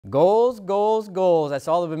Goals, goals, goals. That's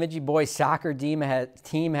all the Bemidji boys soccer team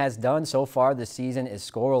has done so far this season is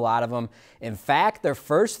score a lot of them. In fact, their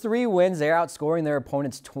first 3 wins, they're outscoring their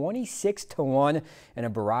opponents 26-1, and a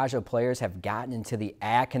barrage of players have gotten into the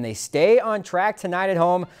act. Can they stay on track tonight at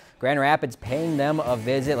home? Grand Rapids paying them a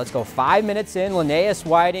visit. Let's go 5 minutes in. Linnaeus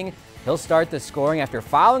Whiting, he'll start the scoring after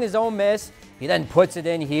fouling his own miss. He then puts it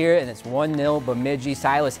in here, and it's 1-0 Bemidji.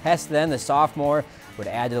 Silas Hess, then the sophomore, would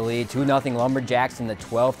add to the lead. 2-0 Lumberjacks in the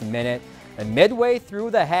 12th minute. And midway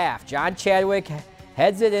through the half, John Chadwick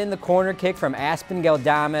heads it in the corner kick from Aspen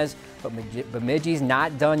Galdames, but Bemidji's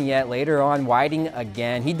not done yet. Later on, Whiting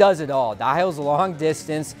again. He does it all. Dials long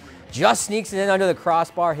distance, just sneaks it in under the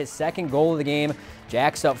crossbar. His second goal of the game.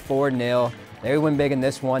 Jacks up 4-0. They win big in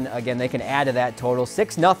this one. Again, they can add to that total.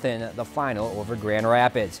 6-0 the final over Grand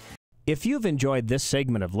Rapids. If you've enjoyed this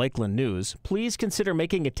segment of Lakeland News, please consider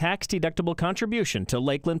making a tax-deductible contribution to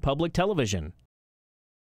Lakeland Public Television.